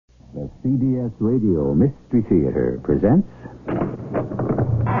The CBS Radio Mystery Theater presents...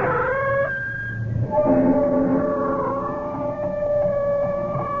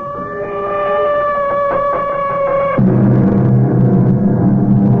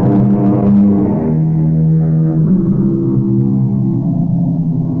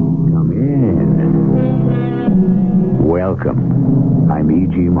 Come in. Welcome. I'm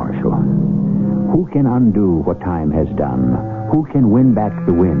E.G. Marshall. Who can undo what time has done? Who can win back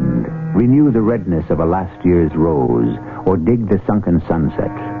the wind, renew the redness of a last year's rose, or dig the sunken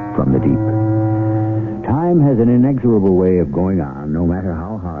sunset from the deep? Time has an inexorable way of going on, no matter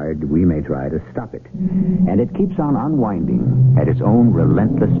how hard we may try to stop it. And it keeps on unwinding at its own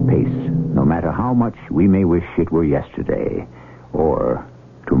relentless pace, no matter how much we may wish it were yesterday or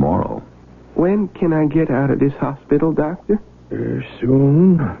tomorrow. When can I get out of this hospital, Doctor?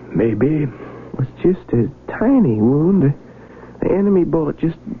 Soon, maybe. It's just a tiny wound. The enemy bullet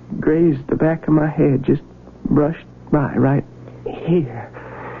just grazed the back of my head, just brushed by right here.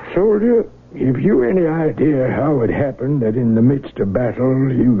 Soldier, have you any idea how it happened that in the midst of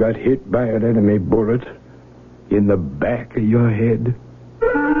battle you got hit by an enemy bullet in the back of your head?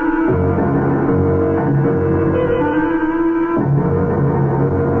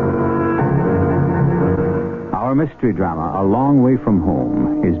 Our mystery drama, A Long Way From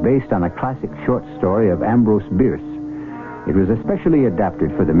Home, is based on a classic short story of Ambrose Bierce. It was especially adapted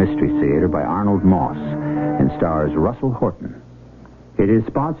for the Mystery Theater by Arnold Moss and stars Russell Horton. It is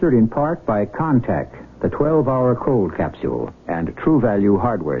sponsored in part by Contact, the 12-hour cold capsule, and True Value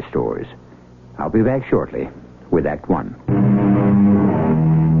hardware stores. I'll be back shortly with Act One.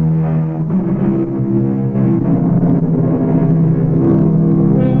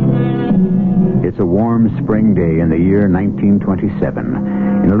 It's a warm spring day in the year 1927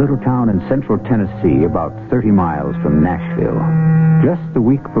 in a little town in central Tennessee about 30 miles from Nashville. Just the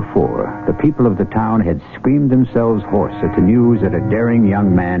week before, the people of the town had screamed themselves hoarse at the news that a daring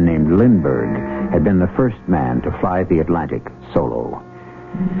young man named Lindbergh had been the first man to fly the Atlantic solo.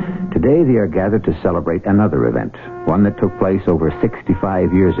 Today they are gathered to celebrate another event, one that took place over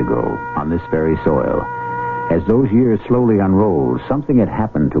 65 years ago on this very soil. As those years slowly unrolled, something had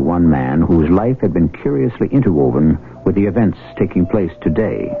happened to one man whose life had been curiously interwoven with the events taking place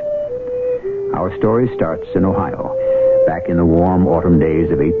today. Our story starts in Ohio, back in the warm autumn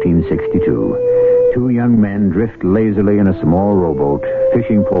days of 1862. Two young men drift lazily in a small rowboat,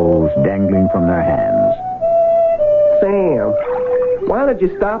 fishing poles dangling from their hands. Sam, why don't you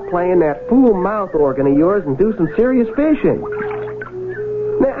stop playing that fool mouth organ of yours and do some serious fishing?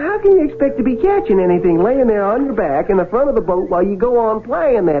 Now, how can you expect to be catching anything laying there on your back in the front of the boat while you go on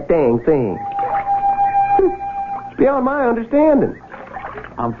playing that dang thing? It's beyond my understanding.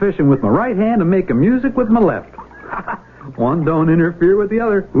 I'm fishing with my right hand and making music with my left. One don't interfere with the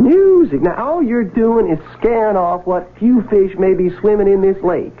other. Music? Now, all you're doing is scaring off what few fish may be swimming in this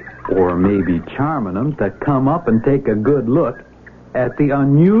lake. Or maybe charming them to come up and take a good look at the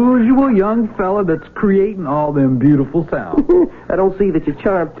unusual young fella that's creating all them beautiful sounds. I don't see that you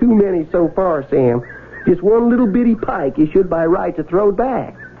charmed too many so far, Sam. Just one little bitty pike you should by rights have throwed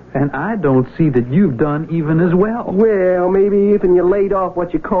back. And I don't see that you've done even as well. Well, maybe if you laid off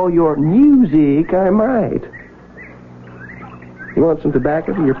what you call your music, I might. You want some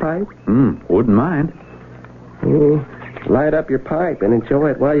tobacco for your pipe? Wouldn't mind. Light up your pipe and enjoy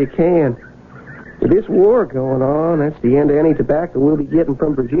it while you can. With this war going on, that's the end of any tobacco we'll be getting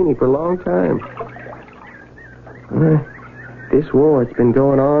from Virginia for a long time. This war, it's been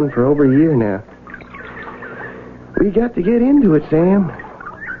going on for over a year now. We got to get into it, Sam.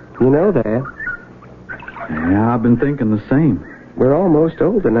 You know that. Yeah, I've been thinking the same. We're almost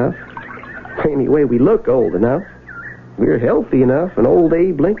old enough. Anyway, we look old enough. We're healthy enough, and old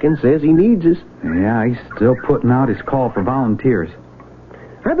Abe Lincoln says he needs us. Yeah, he's still putting out his call for volunteers.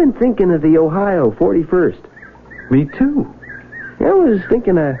 I've been thinking of the Ohio 41st. Me too. I was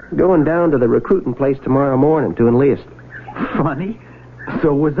thinking of going down to the recruiting place tomorrow morning to enlist. Funny.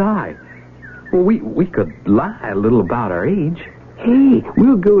 So was I. Well, we could lie a little about our age. Hey,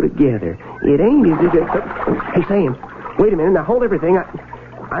 we'll go together. It ain't as if it's... Hey, Sam, wait a minute. Now, hold everything.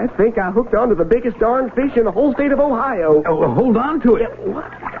 I think I hooked onto the biggest darn fish in the whole state of Ohio. Oh, well, hold on to it.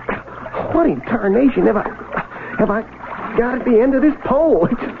 What in tarnation have I got at the end of this pole?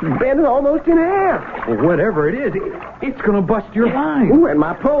 It's bending almost in half. Well, whatever it is, it's going to bust your line. Ooh, and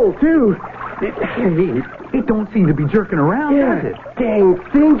my pole, too. It don't seem to be jerking around, does it? Dang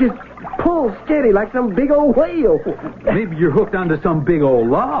thing just pulls steady like some big old whale. Maybe you're hooked onto some big old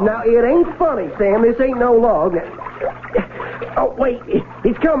log. Now, it ain't funny, Sam. This ain't no log. Oh, wait.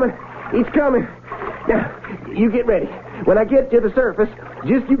 It's coming. It's coming. Now, you get ready. When I get to the surface,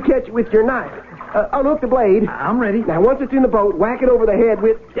 Just you catch it with your knife. Unhook the blade. I'm ready. Now, once it's in the boat, whack it over the head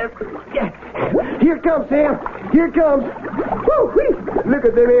with... Here it comes, Sam. Here it comes. Woo-wee. Look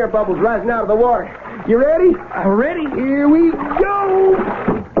at them air bubbles rising out of the water. You ready? I'm ready. Here we go.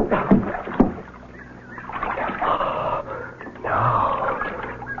 No.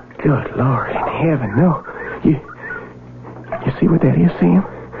 Good Lord in heaven, no. You see what that is, Sam?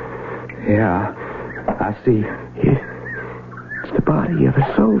 Yeah, I see. It's the body of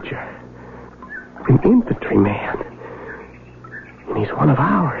a soldier. An infantryman. And he's one of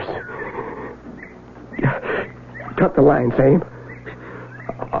ours. Cut the line, Sam.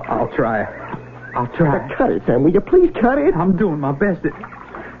 I'll try. I'll try. Cut it, Sam. Will you please cut it? I'm doing my best.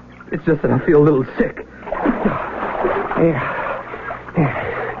 It's just that I feel a little sick. There.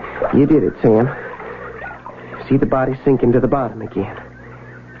 You did it, Sam. See the body sinking to the bottom again.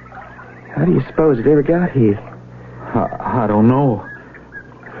 How do you suppose it ever got here? I don't know.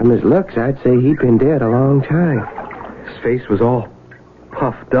 From his looks, I'd say he'd been dead a long time. His face was all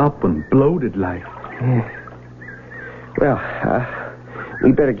puffed up and bloated like. Yeah. Well,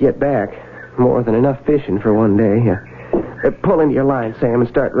 we better get back. More than enough fishing for one day. Pull into your line, Sam, and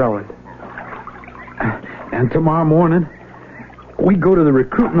start rowing. And tomorrow morning, we go to the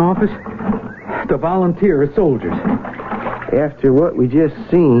recruiting office to volunteer as soldiers. After what we just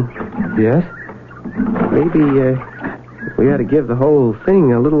seen... Yes? Maybe, we ought to give the whole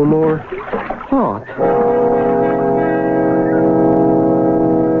thing a little more thought.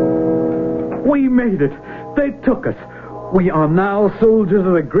 We made it. They took us. We are now soldiers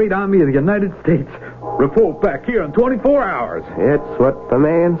of the great army of the United States. Report back here in 24 hours. It's what the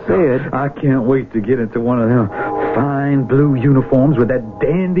man said. I can't wait to get into one of them fine blue uniforms with that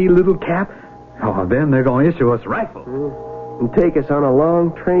dandy little cap. Oh, then they're going to issue us rifles. And take us on a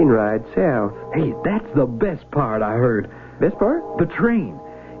long train ride south. Hey, that's the best part, I heard. Best part? The train.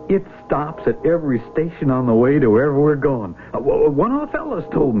 It stops at every station on the way to wherever we're going. One of the fellas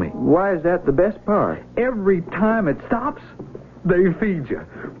told me. Why is that the best part? Every time it stops, they feed you.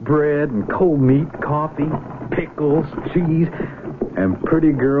 Bread and cold meat, coffee, pickles, cheese, and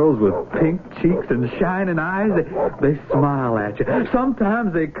pretty girls with pink cheeks and shining eyes. They smile at you.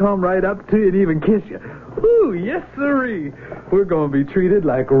 Sometimes they come right up to you and even kiss you. Ooh, yes, sirree. We're going to be treated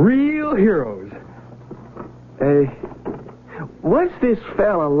like real heroes. What's this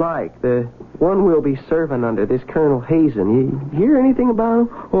fella like? The one we'll be serving under, this Colonel Hazen. You hear anything about him?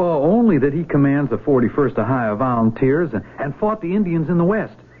 Well, only that he commands the 41st Ohio Volunteers and fought the Indians in the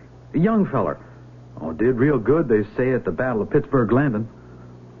West. A young feller. Oh, did real good, they say, at the Battle of Pittsburgh Landing.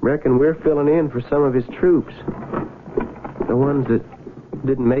 Reckon we're filling in for some of his troops. The ones that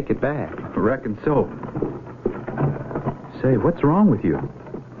didn't make it back. Reckon so. Say, what's wrong with you?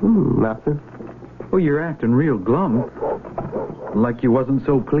 Nothing. Well, you're acting real glum. Like you wasn't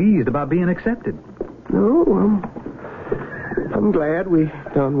so pleased about being accepted. No, I'm glad we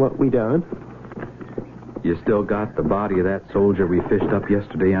done what we done. You still got the body of that soldier we fished up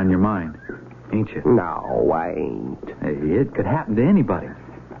yesterday on your mind, ain't you? No, I ain't. Hey, it could happen to anybody.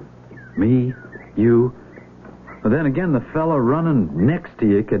 Me, you. But then again, the fella running next to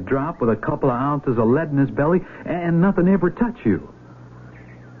you could drop with a couple of ounces of lead in his belly and nothing ever touch you.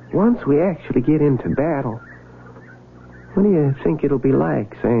 Once we actually get into battle, what do you think it'll be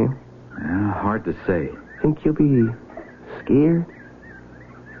like, Sam? Hard to say. Think you'll be scared?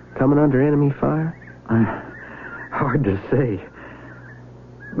 Coming under enemy fire? Hard to say.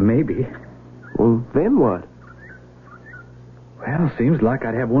 Maybe. Well, then what? Well, seems like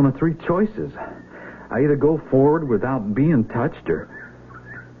I'd have one of three choices. I either go forward without being touched, or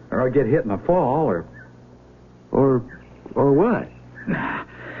I get hit in a fall, Or what?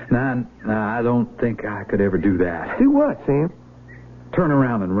 Nah, I don't think I could ever do that. Do what, Sam? Turn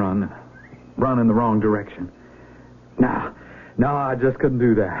around and run. Run in the wrong direction. No, I just couldn't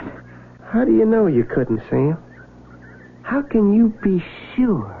do that. How do you know you couldn't, Sam? How can you be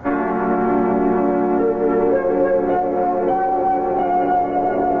sure?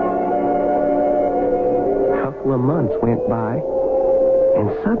 A couple of months went by, and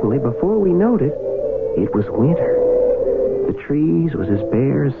suddenly, before we noted, it was winter. The trees was as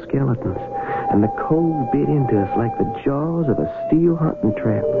bare as skeletons, and the cold bit into us like the jaws of a steel hunting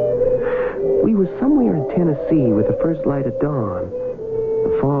trap. We was somewhere in Tennessee with the first light of dawn.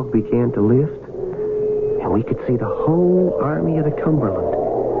 The fog began to lift, and we could see the whole army of the Cumberland.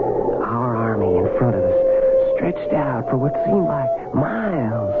 Our army in front of us, stretched out for what seemed like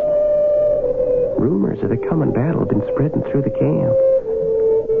miles. Rumors of the coming battle had been spreading through the camp.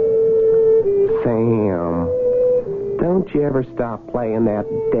 Sam, don't you ever stop playing that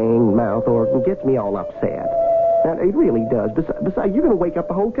dang mouth organ. Gets me all upset. Now, it really does. Besides, you're going to wake up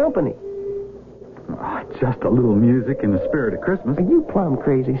the whole company. Oh, just a little music in the spirit of Christmas. Are you plumb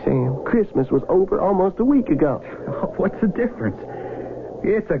crazy, Sam? Christmas was over almost a week ago. What's the difference?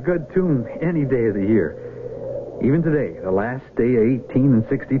 It's a good tune any day of the year. Even today, the last day of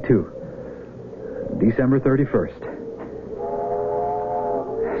 1862. December 31st.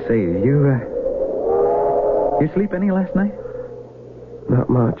 Say, you sleep any last night? Not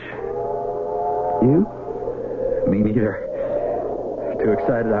much. You? Me neither. Too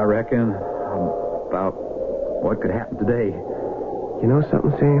excited, I reckon, about what could happen today. You know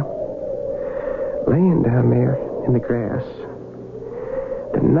something, Sam? Laying down there in the grass,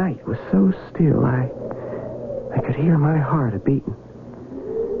 the night was so still, I could hear my heart a-beating.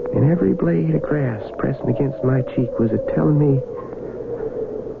 And every blade of grass pressing against my cheek was a-telling me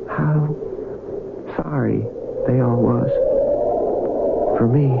how sorry they all was. For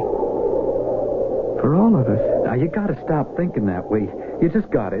me. For all of us. Now, you gotta stop thinking that way. You just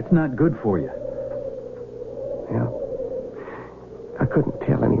gotta. It's not good for you. Yeah. I couldn't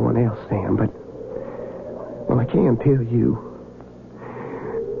tell anyone else, Sam, but... Well, I can tell you.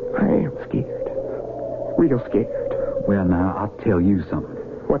 I am scared. Real scared. Well, now, I'll tell you something.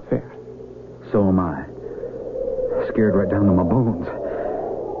 What's that? So am I. Scared right down to my bones.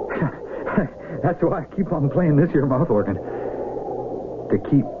 That's why I keep on playing this here mouth organ. To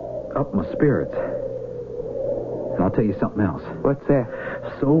keep up my spirits. And I'll tell you something else. What's that?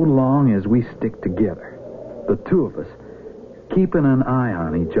 So long as we stick together, the two of us, keeping an eye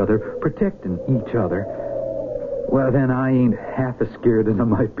on each other, protecting each other, well, then I ain't half as scared as I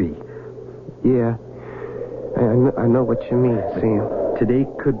might be. Yeah. I know what you mean, Sam. Today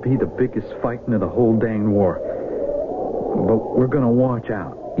could be the biggest fighting of the whole dang war. But we're going to watch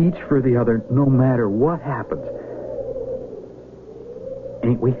out, each for the other, no matter what happens.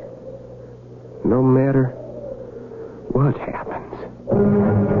 Ain't we? No matter what happens.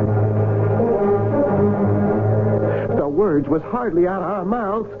 The words was hardly out of our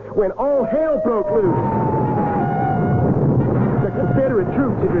mouths when all hell broke loose. The Confederate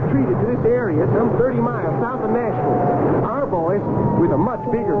troops had retreated to this area some 30 miles south of Nashville. Our boys, with a much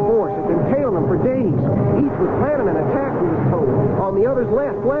bigger force, had been tailing them for days. Each was planning an attack, we was told, on the other's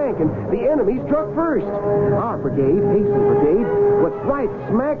left flank, and the enemy struck first. Our brigade, Hastings Brigade, was right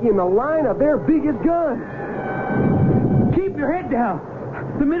smack in the line of their biggest guns. Keep your head down.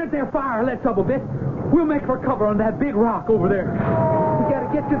 The minute their fire lets up a bit, we'll make for cover on that big rock over there. We gotta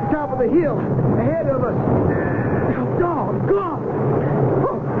get to the top of the hill ahead of us. Doggone!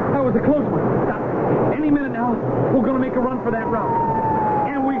 Oh, that was a close one. Now, any minute now, we're going to make a run for that rock.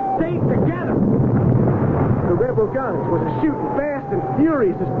 And we stay together. The rebel guns was shooting fast and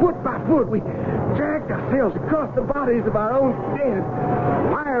furious as foot by foot. We dragged ourselves across the bodies of our own dead,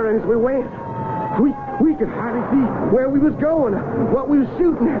 firing as we went. We could hardly see where we was going, what we was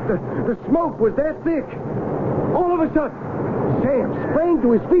shooting at. The smoke was that thick. All of a sudden, Sam sprang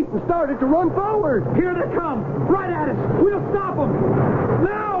to his feet and started to run forward. Here they come. Right at us. We'll stop them.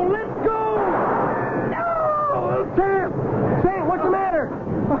 Now, let's go! No! Sam, what's the matter?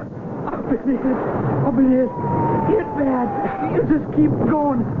 I've been hit. Hit bad. You just keep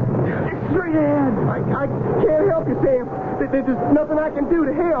going. Straight ahead. I can't help you, Sam. There's nothing I can do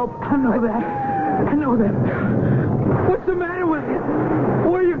to help. I know that. What's the matter with you?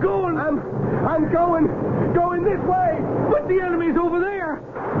 Where are you going? I'm going this way. But the enemy's over there.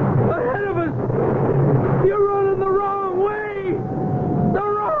 Ahead of us. You're running the wrong way. The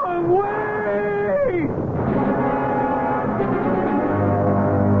wrong way.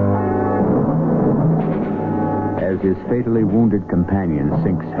 As his fatally wounded companion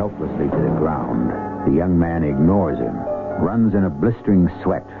sinks helplessly to the ground, the young man ignores him, runs in a blistering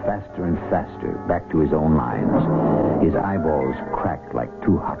sweat faster and faster back to his own lines. His eyeballs crack like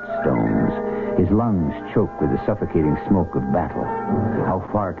two hot stones. His lungs choke with the suffocating smoke of battle. How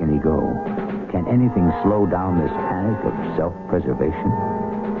far can he go? Can anything slow down this panic of self-preservation?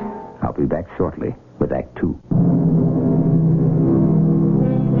 I'll be back shortly with Act 2.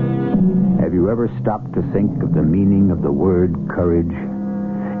 Have you ever stopped to think of the meaning of the word courage?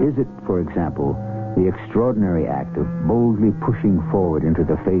 Is it, for example, the extraordinary act of boldly pushing forward into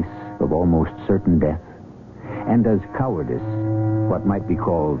the face of almost certain death? And does cowardice, what might be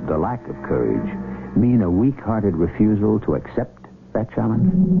called the lack of courage, mean a weak-hearted refusal to accept that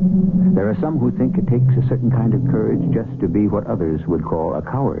challenge? There are some who think it takes a certain kind of courage just to be what others would call a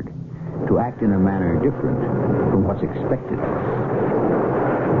coward, to act in a manner different from what's expected.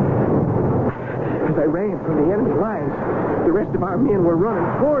 As I ran from the enemy lines, the rest of our men were running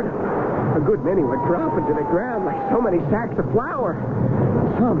toward us. A good many were dropping to the ground like so many sacks of flour.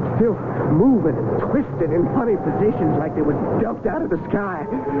 some still moving and twisted in funny positions like they was dumped out of the sky.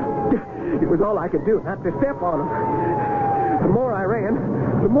 It was all I could do not to step on them. The more I ran,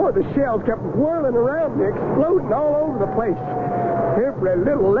 the more the shells kept whirling around me, exploding all over the place. Every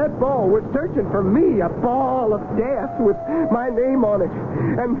little lead ball was searching for me, a ball of death with my name on it.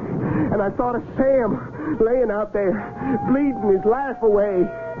 And I thought of Sam laying out there, bleeding his life away.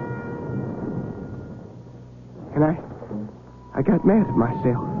 And I got mad at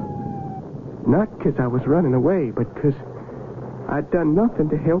myself. Not because I was running away, but because I'd done nothing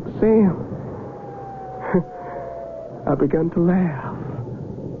to help Sam. I begun to laugh.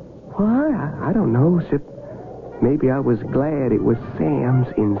 Why? I don't know, except maybe I was glad it was Sam's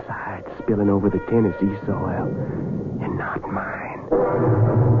inside spilling over the Tennessee soil and not mine.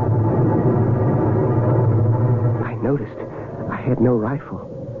 I noticed I had no rifle.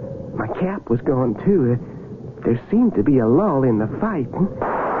 My cap was gone, too. There seemed to be a lull in the fight.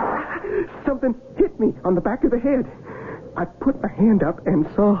 Something hit me on the back of the head. I put my hand up and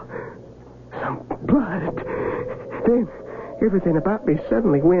saw some blood. Then everything about me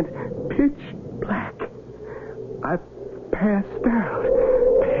suddenly went pitch black. I passed out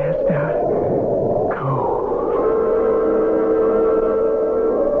cold.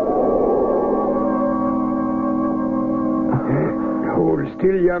 Hold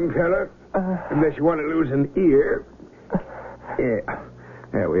still, young fella. Unless you want to lose an ear. Yeah.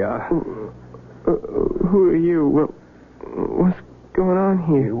 There we are. Who are you? What's going on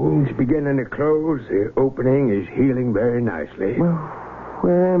here? The wound's beginning to close. The opening is healing very nicely. Well,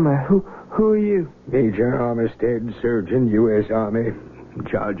 where am I? Who are you? Major Armistead, surgeon, U.S. Army, in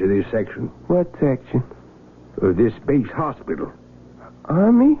charge of this section. What section? Of this base hospital.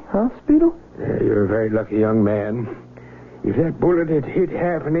 Army hospital? Yeah, you're a very lucky young man. If that bullet had hit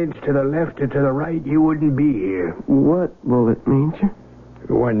half an inch to the left or to the right, you wouldn't be here. What bullet, Major?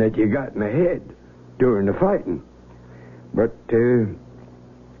 The one that you got in the head during the fighting. But, we're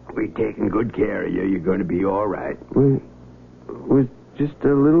taking good care of you. You're going to be all right. Was just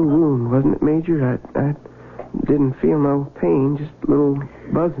a little wound, wasn't it, Major? I didn't feel no pain, just a little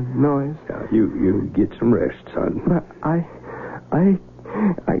buzzing noise. Now, you get some rest, son. But I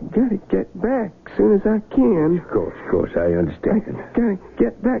gotta get back as soon as I can. Of course, I understand. I gotta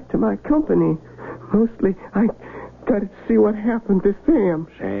get back to my company. Mostly, I gotta see what happened to Sam.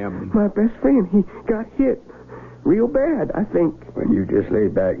 Sam? My best friend, he got hit real bad, I think. Well, you just lay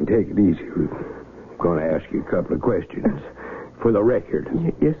back and take it easy. I'm going to ask you a couple of questions. For the record.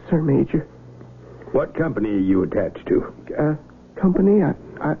 Yes, sir, Major. What company are you attached to? Company?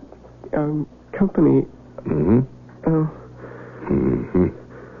 Company. Mm-hmm. Mm-hmm.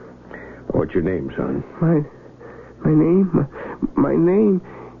 What's your name, son? My name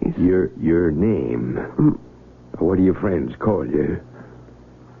is... Your name? What do your friends call you?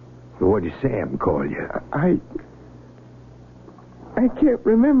 What does Sam call you? I can't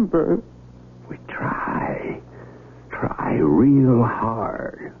remember. We try real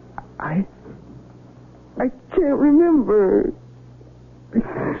hard. I can't remember.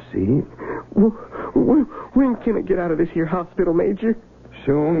 See? When can I get out of this here hospital, Major?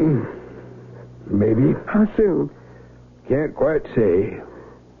 Soon. Maybe. How soon? Can't quite say.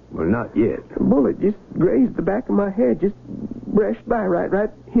 Well, not yet. A bullet just grazed the back of my head. Just brushed by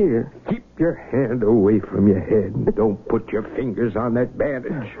right here. Keep your hand away from your head and don't put your fingers on that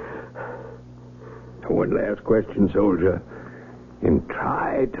bandage. One last question, soldier. And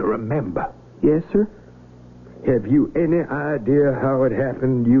try to remember. Yes, sir? Have you any idea how it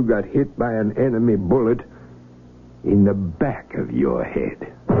happened you got hit by an enemy bullet in the back of your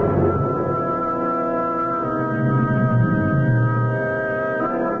head?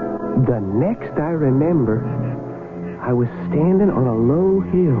 The next I remember, I was standing on a low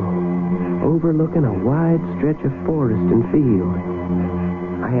hill overlooking a wide stretch of forest and field.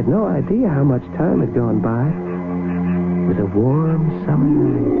 I had no idea how much time had gone by. It was a warm summer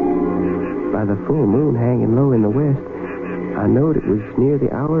night. By the full moon hanging low in the west, I knowed it was near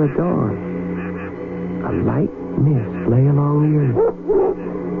the hour of dawn. A light mist lay along the earth.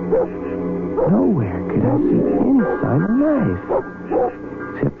 Nowhere could I see any sign of life,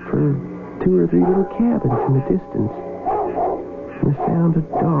 except for 2 or 3 little cabins in the distance, and the sound of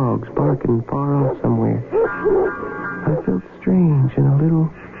dogs barking far off somewhere. I felt strange and a little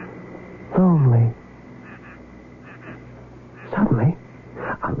lonely. Suddenly,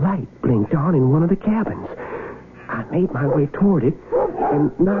 a light blinked on in one of the cabins. I made my way toward it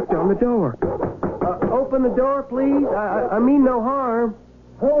and knocked on the door. Open the door, please. I mean no harm.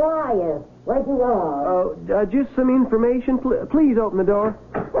 Who are you? What do you want? Just some information. Please open the door.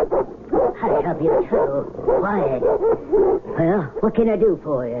 Hush up, you two. Quiet. Well, what can I do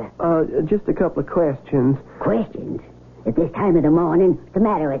for you? Just a couple of questions. Questions? At this time of the morning, what's the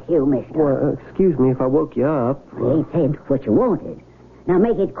matter with you, mister? Well, excuse me if I woke you up. You ain't said what you wanted. Now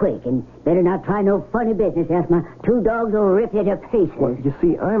make it quick, and better not try no funny business, else my two dogs will rip you to pieces. Well, you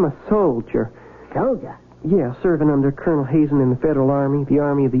see, I'm a soldier. Soldier? Yeah, serving under Colonel Hazen in the Federal Army, the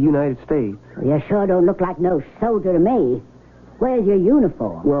Army of the United States. Well, you sure don't look like no soldier to me. Where's your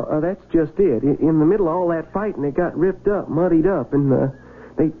uniform? Well, that's just it. In the middle of all that fighting, it got ripped up, muddied up, and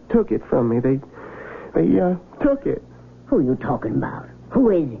they took it from me. They took it. Who you talking about? Who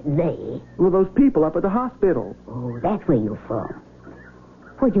is they? Well, those people up at the hospital. Oh, that's where you from.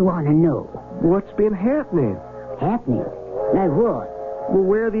 What you want to know? What's been happening? Happening? Like what? Well,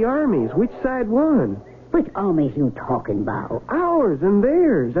 where are the armies? Which side won? Which armies you talking about? Ours and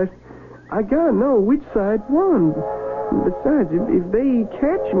theirs. I gotta know which side won. Besides, if they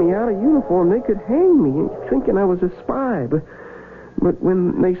catch me out of uniform, they could hang me, thinking I was a spy. But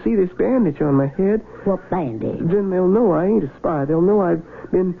when they see this bandage on my head... What bandage? Then they'll know I ain't a spy. They'll know I've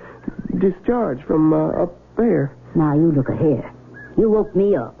been discharged from up there. Now, you look here. You woke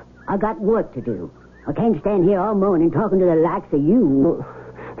me up. I got work to do. I can't stand here all morning talking to the likes of you. Well,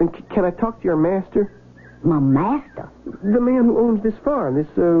 then can I talk to your master? My master? The man who owns this farm, this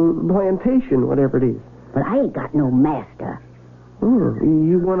plantation, whatever it is. But I ain't got no master. Oh,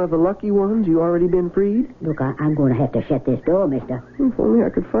 you one of the lucky ones? You already been freed? Look, I'm going to have to shut this door, mister. If only I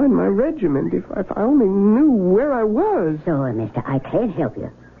could find my regiment. If I only knew where I was. Sorry, mister, I can't help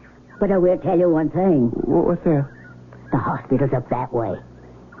you. But I will tell you one thing. What's that? The hospital's up that way.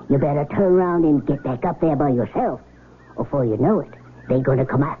 You better turn around and get back up there by yourself. Or before you know it, they're going to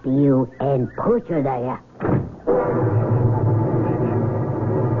come after you and put you there.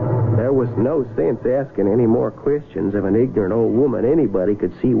 There was no sense asking any more questions of an ignorant old woman anybody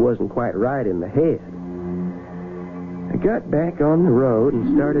could see wasn't quite right in the head. I got back on the road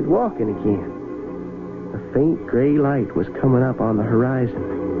and started walking again. A faint gray light was coming up on the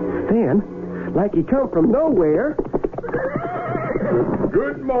horizon. Then, like he come from nowhere...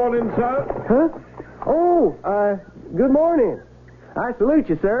 Good morning, sir. Huh? Oh, good morning. I salute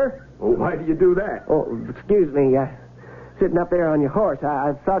you, sir. Well, why do you do that? Oh, excuse me. Sitting up there on your horse,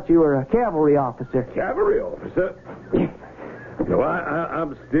 I thought you were a cavalry officer. Cavalry officer? No,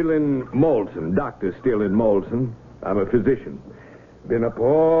 I'm still in Moulton. Doctor's still in Moulton. I'm a physician. Been up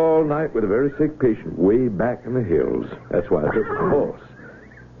all night with a very sick patient way back in the hills. That's why I took the horse.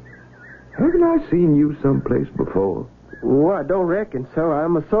 Haven't I seen you someplace before? Well, I don't reckon so.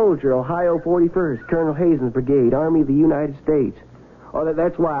 I'm a soldier, Ohio 41st, Colonel Hazen's brigade, Army of the United States. Oh,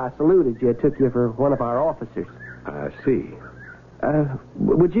 that's why I saluted you. I took you for one of our officers. I see.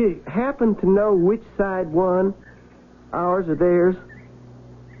 Would you happen to know which side won? Ours or theirs?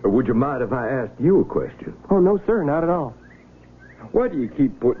 Or would you mind if I asked you a question? Oh, no, sir, not at all. Why do you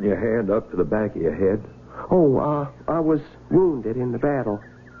keep putting your hand up to the back of your head? Oh, I was wounded in the battle.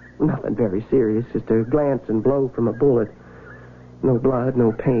 Nothing very serious, just a glance and blow from a bullet. No blood,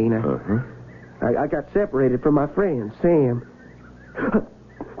 no pain. I got separated from my friend, Sam.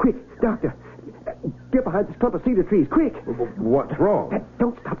 Quick, doctor. Get behind this clump of cedar trees, quick. What's wrong?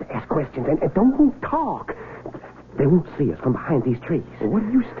 Don't stop to ask questions, and don't talk. They won't see us from behind these trees. Well, what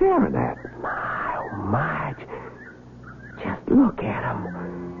are you staring at? My, oh, my. Just look at them.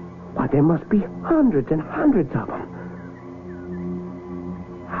 Why, there must be hundreds and hundreds of them.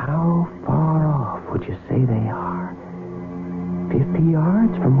 How far off would you say they are? 50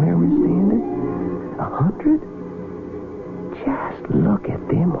 yards from where we're standing? 100? Just look at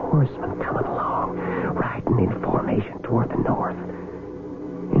them horsemen coming along, riding in formation toward the north.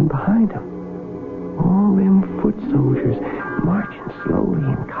 And behind them, all them foot soldiers marching slowly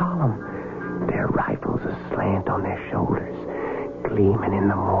in column, their rifles aslant on their shoulders, gleaming in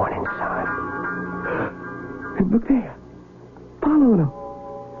the morning sun. And look there, following them,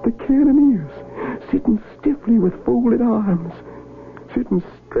 the cannoneers, sitting stiffly with folded arms, sitting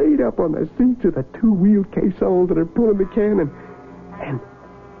straight up on the seats of the two-wheeled caissons that are pulling the cannon. And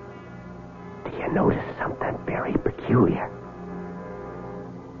do you notice something very peculiar?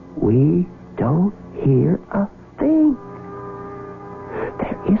 We don't hear a thing.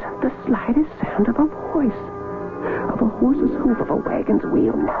 There isn't the slightest sound of a voice, of a horse's hoof, of a wagon's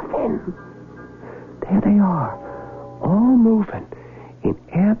wheel, nothing. There they are, all moving in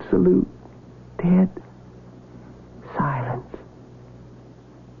absolute dead silence.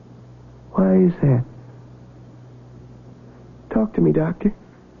 Why is that? Talk to me, Doctor.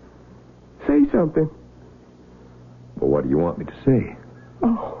 Say something. Well, what do you want me to say?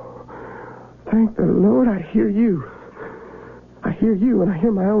 Oh, thank the Lord I hear you. I hear you and I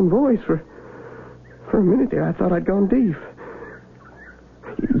hear my own voice. For a minute there, I thought I'd gone deaf.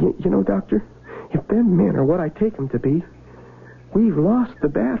 You know, Doctor, if them men are what I take them to be, we've lost the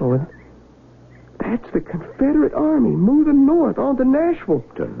battle, and that's the Confederate Army moving north on to Nashville.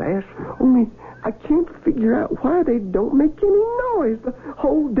 To Nashville? Only I can't figure out why they don't make any noise. The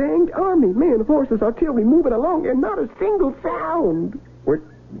whole danged army, men, horses, artillery, moving along, and not a single sound. Well,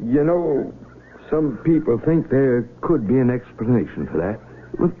 you know, some people think there could be an explanation for that.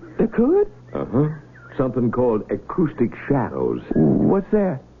 Well, there could? Uh-huh. Something called acoustic shadows. What's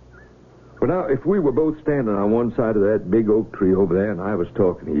that? Well, now, if we were both standing on one side of that big oak tree over there and I was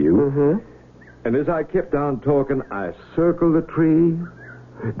talking to you, and as I kept on talking, I circled the tree,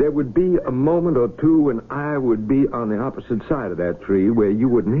 there would be a moment or two when I would be on the opposite side of that tree where you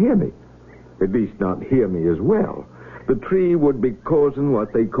wouldn't hear me. At least not hear me as well. The tree would be causing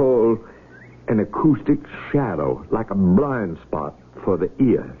what they call an acoustic shadow, like a blind spot for the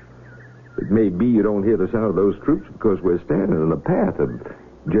ear. It may be you don't hear the sound of those troops because we're standing in the path of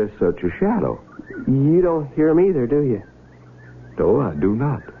just such a shadow. You don't hear them either, do you? No, I do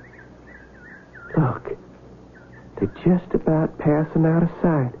not. Look, they're just about passing out of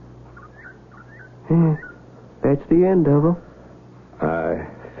sight. That's the end of them. I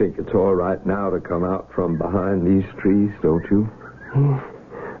think it's all right now to come out from behind these trees, don't you?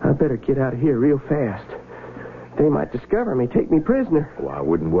 I better get out of here real fast. They might discover me, take me prisoner. Oh, I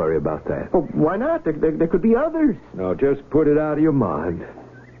wouldn't worry about that. Oh, why not? There could be others. No, just put it out of your mind.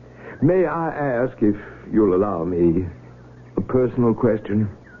 May I ask, if you'll allow me, a personal question?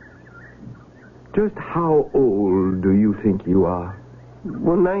 Just how old do you think you are?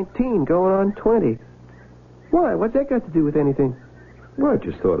 Well, 19, going on 20. Why? What's that got to do with anything? Well, I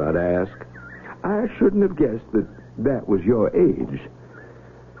just thought I'd ask. I shouldn't have guessed that was your age.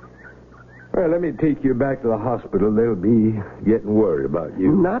 Well, let me take you back to the hospital. They'll be getting worried about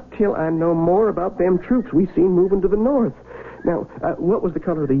you. Not till I know more about them troops we seen moving to the north. Now, what was the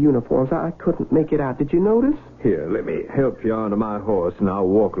color of the uniforms? I couldn't make it out. Did you notice? Here, let me help you onto my horse, and I'll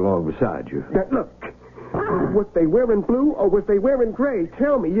walk along beside you. Now, look. Was they wearing blue or was they wearing gray?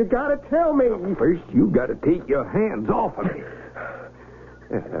 Tell me. You gotta tell me. First, you gotta take your hands off of me.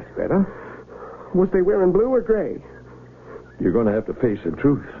 Yeah, that's better. Was they wearing blue or gray? You're gonna have to face the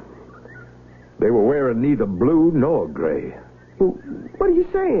truth. They were wearing neither blue nor gray. Well, what are you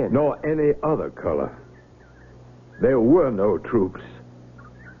saying? Nor any other color. There were no troops.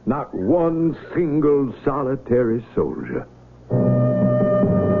 Not one single solitary soldier.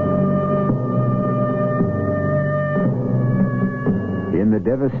 In the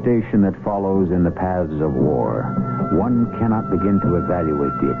devastation that follows in the paths of war, one cannot begin to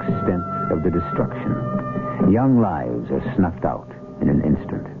evaluate the extent of the destruction. Young lives are snuffed out in an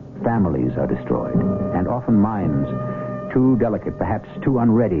instant. Families are destroyed, and often minds, too delicate, perhaps too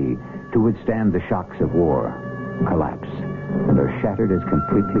unready to withstand the shocks of war, collapse and are shattered as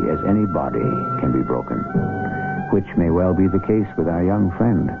completely as any body can be broken, which may well be the case with our young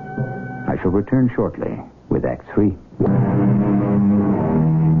friend. I shall return shortly with Act 3.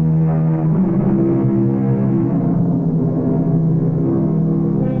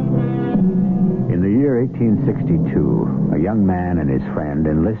 In the year 1862, a young man and his friend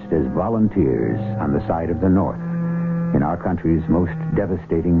enlist as volunteers on the side of the North in our country's most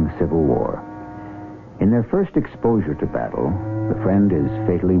devastating Civil War. In their first exposure to battle, the friend is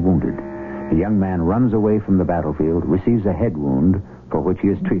fatally wounded. The young man runs away from the battlefield, receives a head wound for which he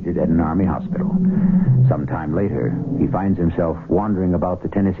is treated at an Army hospital. Some time later, he finds himself wandering about the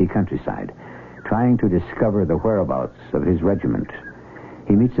Tennessee countryside, trying to discover the whereabouts of his regiment.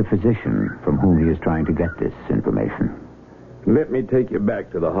 He meets a physician from whom he is trying to get this information. Let me take you back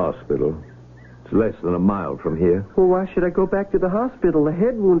to the hospital. It's less than a mile from here. Well, why should I go back to the hospital? The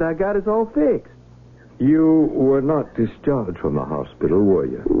head wound I got is all fixed. You were not discharged from the hospital, were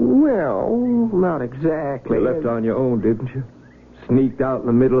you? Well, not exactly. You left on your own, didn't you? Sneaked out in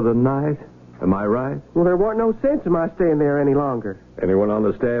the middle of the night? Am I right? Well, there wasn't no sense in my staying there any longer. Anyone on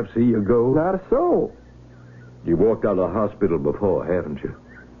the staff see you go? Not a soul. You walked out of the hospital before, haven't you?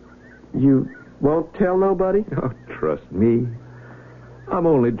 You won't tell nobody? Oh, trust me. I'm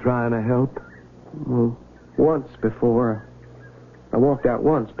only trying to help. Well, once before. I walked out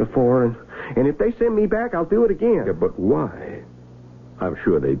once before, and if they send me back, I'll do it again. Yeah, but why? I'm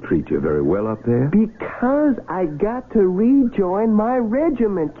sure they treat you very well up there. Because I got to rejoin my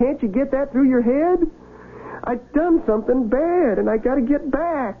regiment. Can't you get that through your head? I've done something bad, and I got to get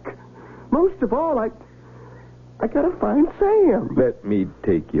back. Most of all, I got to find Sam. Let me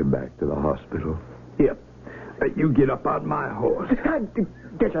take you back to the hospital. Here, You get up on my horse.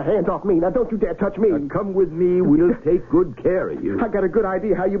 Get your hands off me. Now, don't you dare touch me. Now, come with me. We'll take good care of you. I got a good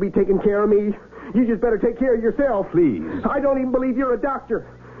idea how you'll be taking care of me. You just better take care of yourself. Please. I don't even believe you're a doctor.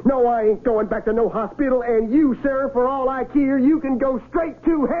 No, I ain't going back to no hospital. And you, sir, for all I care, you can go straight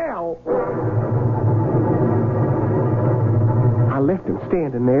to hell. I left him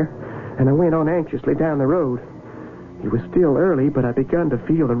standing there, and I went on anxiously down the road. It was still early, but I begun to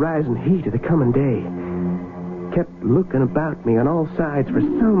feel the rising heat of the coming day. Kept looking about me on all sides for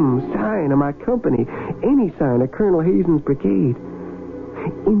some sign of my company, any sign of Colonel Hazen's brigade.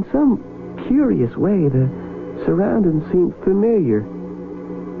 In some curious way, the surroundings seemed familiar,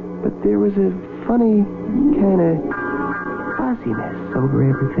 but there was a funny kind of fuzziness over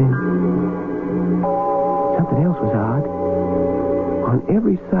everything. Something else was odd. On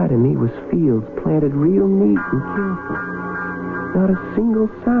every side of me was fields planted real neat and careful. Not a single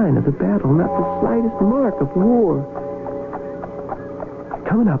sign of the battle, not the slightest mark of war.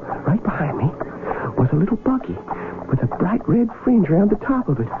 Coming up right behind me was a little buggy with a bright red fringe around the top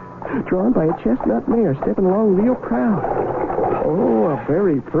of it, drawn by a chestnut mare stepping along real proud. Oh, a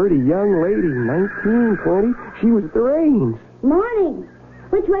very pretty young lady, 19, 20. She was at the reins. Morning.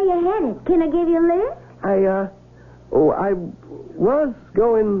 Which way you headed? Can I give you a lift? I was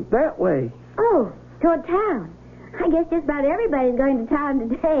going that way. Oh, toward town. I guess just about everybody's going to town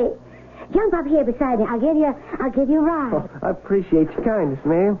today. Jump up here beside me. I'll give you a ride. Oh, I appreciate your kindness,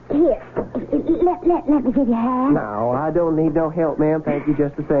 ma'am. Here, let me give you a hand. No, I don't need no help, ma'am. Thank you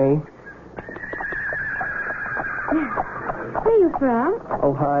just the same. Where are you from?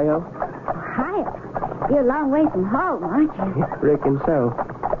 Ohio. Ohio? You're a long way from home, aren't you? Reckon so.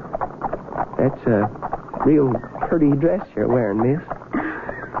 That's a real pretty dress you're wearing, miss.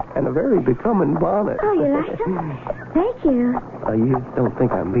 And a very becoming bonnet. Oh, you like them? Thank you. You don't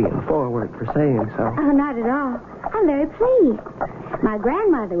think I'm being forward for saying so? Oh, not at all. I'm very pleased. My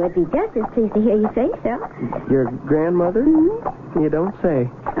grandmother would be just as pleased to hear you say so. Your grandmother? Mm-hmm. You don't say.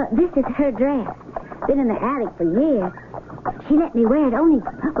 This is her dress. Been in the attic for years. She let me wear it only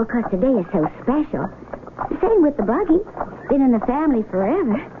because today is so special. Same with the buggy. Been in the family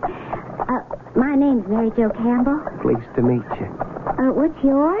forever. My name's Mary Jo Campbell. Pleased to meet you. What's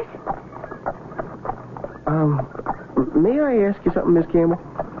yours? May I ask you something, Miss Campbell?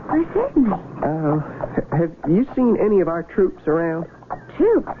 Why, certainly. Have you seen any of our troops around?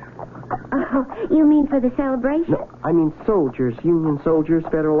 Troops? Oh, you mean for the celebration? No, I mean soldiers, Union soldiers,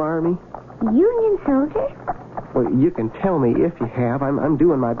 Federal Army. Union soldiers? Well, you can tell me if you have. I'm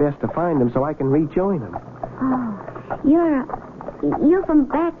doing my best to find them so I can rejoin them. Oh, you're from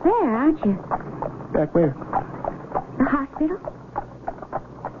back there, aren't you? Back where? The hospital?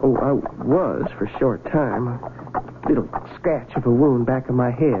 Oh, I was for a short time. A little scratch of a wound back of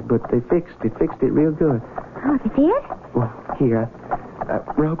my head, but they fixed it real good. Oh, they did? Well, here, I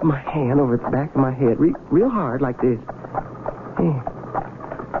rubbed my hand over the back of my head real hard like this. Hey,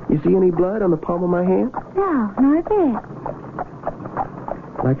 you see any blood on the palm of my hand? No, not a bit.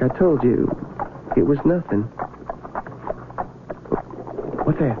 Like I told you, it was nothing.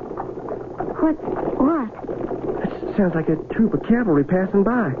 What's that? What? That sounds like a troop of cavalry passing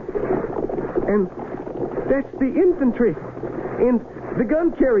by. And that's the infantry. And the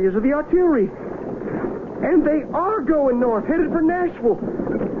gun carriers of the artillery. And they are going north, headed for Nashville.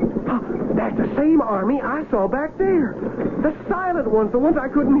 Oh, that's the same army I saw back there. The silent ones, the ones I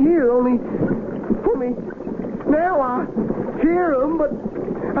couldn't hear, only... Now I hear them, but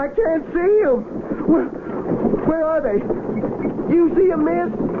I can't see them. Where are they? You see them,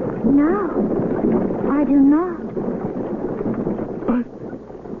 miss? No, I do not. But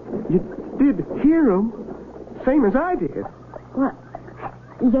you did hear them, same as I did. What?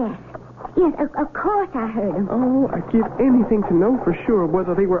 Yes, of course I heard them. Oh, I'd give anything to know for sure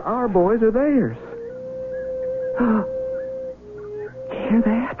whether they were our boys or theirs. Hear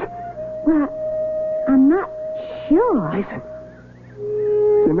that? Well, I'm not sure. Listen.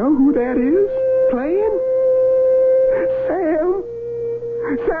 You know who that is playing? Sam!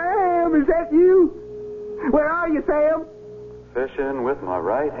 Sam, is that you? Where are you, Sam? Fishing with my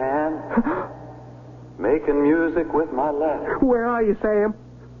right hand, making music with my left. Where are you, Sam?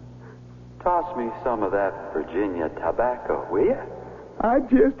 Toss me some of that Virginia tobacco, will you? I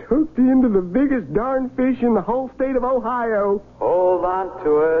just hooked into the biggest darn fish in the whole state of Ohio. Hold on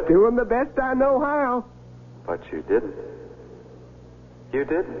to it. Doing the best I know how. But you didn't. You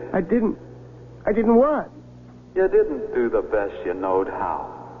didn't. I didn't what? You didn't do the best you knowed how.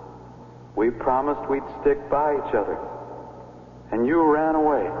 We promised we'd stick by each other. And you ran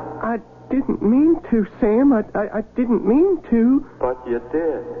away. I didn't mean to, Sam. I didn't mean to. But you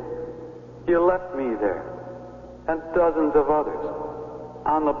did. You left me there. and dozens of others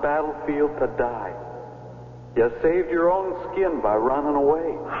on the battlefield to die. You saved your own skin by running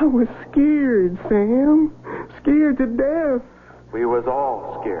away. I was scared, Sam. Scared to death. We was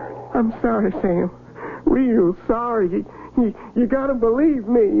all scared. I'm sorry, Sam. Real sorry. You gotta believe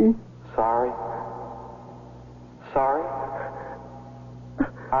me. Sorry? Sorry?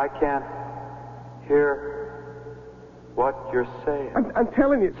 I can't hear what you're saying. I'm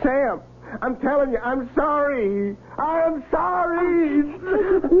telling you, Sam. I'm telling you, I'm sorry. I'm sorry. Take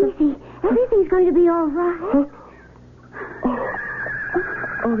it easy. Everything's going to be all right.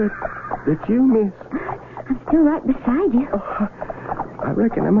 Oh, that you, miss. I'm still right beside you. Oh, I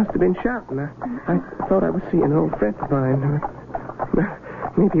reckon I must have been shouting. I thought I was seeing an old friend of mine.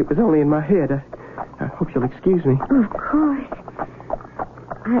 Maybe it was only in my head. I hope you'll excuse me. Of course.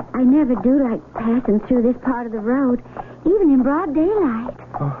 I never do like passing through this part of the road, even in broad daylight.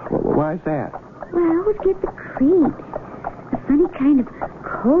 Oh, well, why's that? Well, I always get the creeps. A funny kind of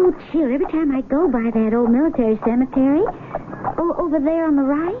cold chill every time I go by that old military cemetery. Oh, over there on the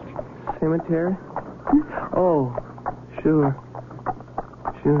right. Cemetery? Oh, sure.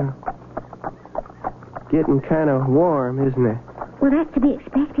 Getting kind of warm, isn't it? Well, that's to be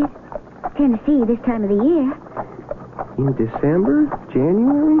expected. Tennessee this time of the year. In December?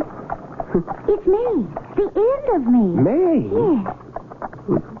 January? It's May. The end of May. May?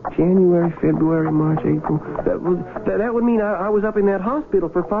 Yes. January, February, March, April. That would mean I was up in that hospital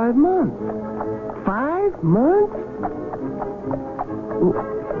for 5 months. 5 months?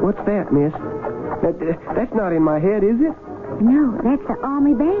 What's that, miss? That's not in my head, is it? No, that's the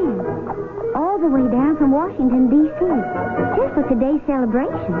Army Band. All the way down from Washington, D.C. Just for today's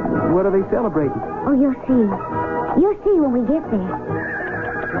celebration. What are they celebrating? Oh, you'll see. You'll see when we get there.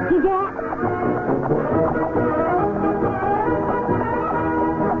 See, Jack?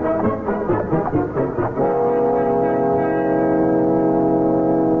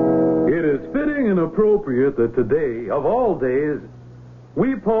 It is fitting and appropriate that today, of all days,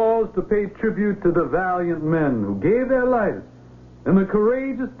 we pause to pay tribute to the valiant men who gave their lives in the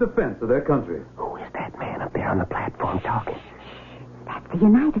courageous defense of their country. Who is that man up there on the platform talking? That's the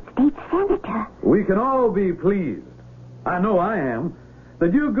United States Senator. We can all be pleased, I know I am,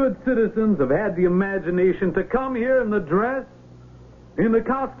 that you good citizens have had the imagination to come here in the dress, in the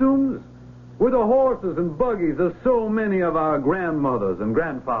costumes, with the horses and buggies of so many of our grandmothers and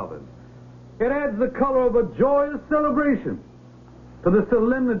grandfathers. It adds the color of a joyous celebration to the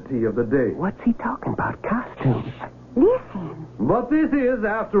solemnity of the day. What's he talking about? Costumes? Listen. But this is,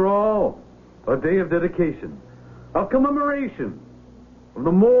 after all, a day of dedication, of commemoration of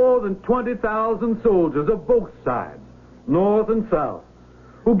the more than 20,000 soldiers of both sides, North and South,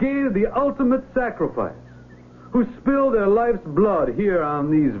 who gave the ultimate sacrifice, who spilled their life's blood here on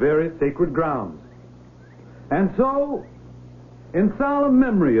these very sacred grounds. And so, in solemn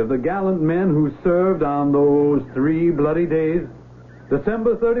memory of the gallant men who served on those 3 bloody days,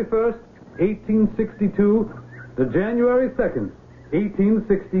 December 31st, 1862, to January 2nd,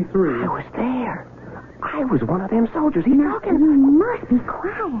 1863. I was there. I was one of them soldiers he's talking You about. must be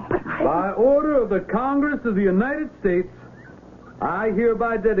quiet. By order of the Congress of the United States, I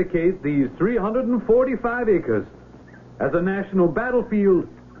hereby dedicate these 345 acres as a national battlefield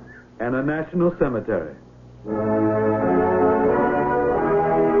and a national cemetery.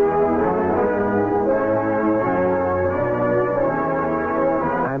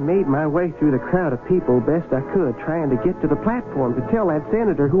 I made my way through the crowd of people best I could, trying to get to the platform to tell that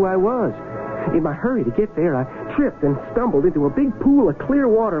senator who I was. In my hurry to get there, I tripped and stumbled into a big pool of clear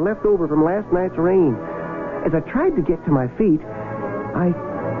water left over from last night's rain. As I tried to get to my feet, I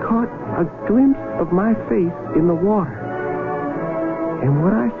caught a glimpse of my face in the water. And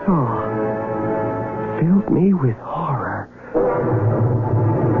what I saw filled me with horror.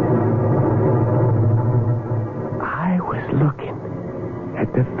 I was looking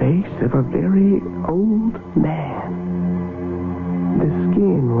at the face of a very old man. The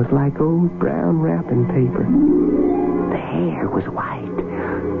skin was like old brown wrapping paper. The hair was white,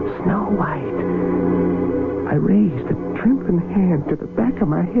 snow white. I raised a trembling hand to the back of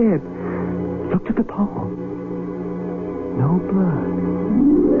my head, looked at the palm. No blood.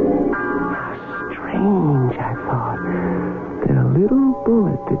 How strange, I thought, that a little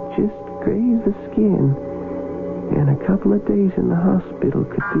bullet that just grazed the skin and a couple of days in the hospital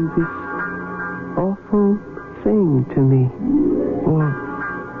could do this awful thing to me. Or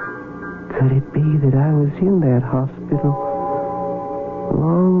could it be that I was in that hospital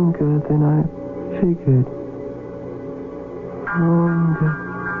longer than I figured? Longer.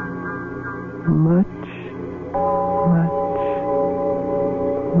 Much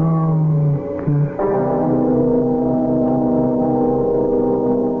longer.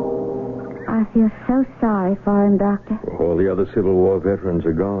 feel so sorry for him, Doctor. All the other Civil War veterans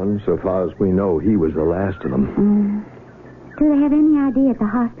are gone. So far as we know, he was the last of them. Do they have any idea at the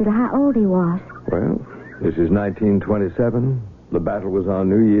hospital how old he was? Well, this is 1927. The battle was on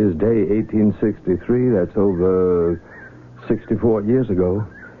New Year's Day, 1863. That's over 64 years ago.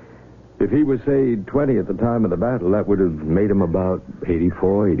 If he was, say, 20 at the time of the battle, that would have made him about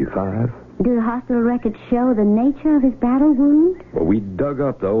 84, 85. Do the hospital records show the nature of his battle wound? Well, we dug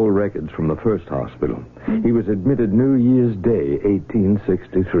up the old records from the first hospital. He was admitted New Year's Day,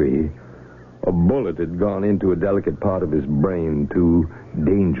 1863. A bullet had gone into a delicate part of his brain, too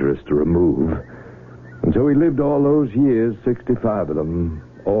dangerous to remove. And so he lived all those years, 65 of them,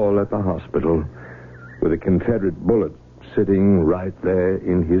 all at the hospital, with a Confederate bullet sitting right there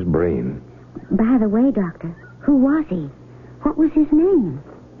in his brain. By the way, Doctor, who was he? What was his name?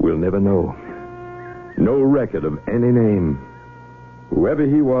 We'll never know. No record of any name. Whoever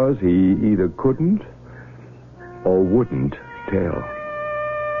he was, he either couldn't or wouldn't tell.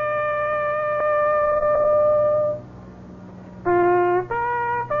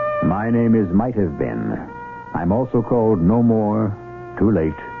 My name is Might Have Been. I'm also called No More, Too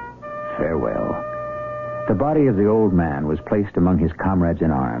Late, Farewell. The body of the old man was placed among his comrades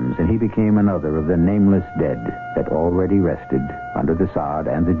in arms, and he became another of the nameless dead that already rested under the sod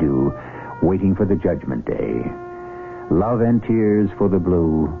and the dew, waiting for the judgment day. Love and tears for the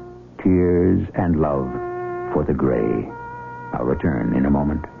blue, tears and love for the gray. I'll return in a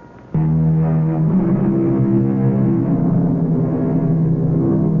moment.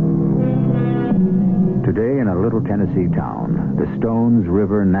 Today, in a little Tennessee town, the Stones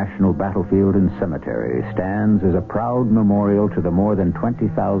River National Battlefield and Cemetery stands as a proud memorial to the more than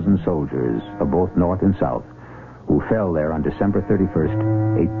 20,000 soldiers of both North and South who fell there on December 31st,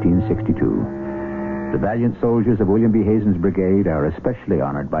 1862. The valiant soldiers of William B. Hazen's brigade are especially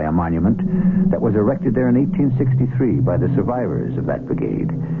honored by a monument that was erected there in 1863 by the survivors of that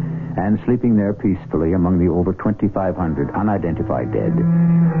brigade. And sleeping there peacefully among the over 2,500 unidentified dead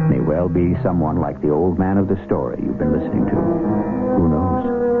may well be someone like the old man of the story you've been listening to. Who knows?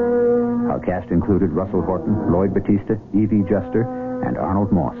 Our cast included Russell Horton, Lloyd Batista, Evie Juster, and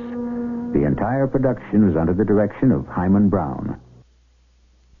Arnold Moss. The entire production was under the direction of Hyman Brown.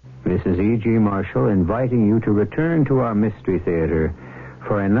 This is E.G. Marshall inviting you to return to our Mystery Theater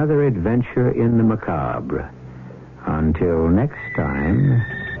for another adventure in the macabre. Until next time,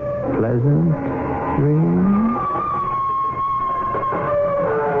 pleasant dreams.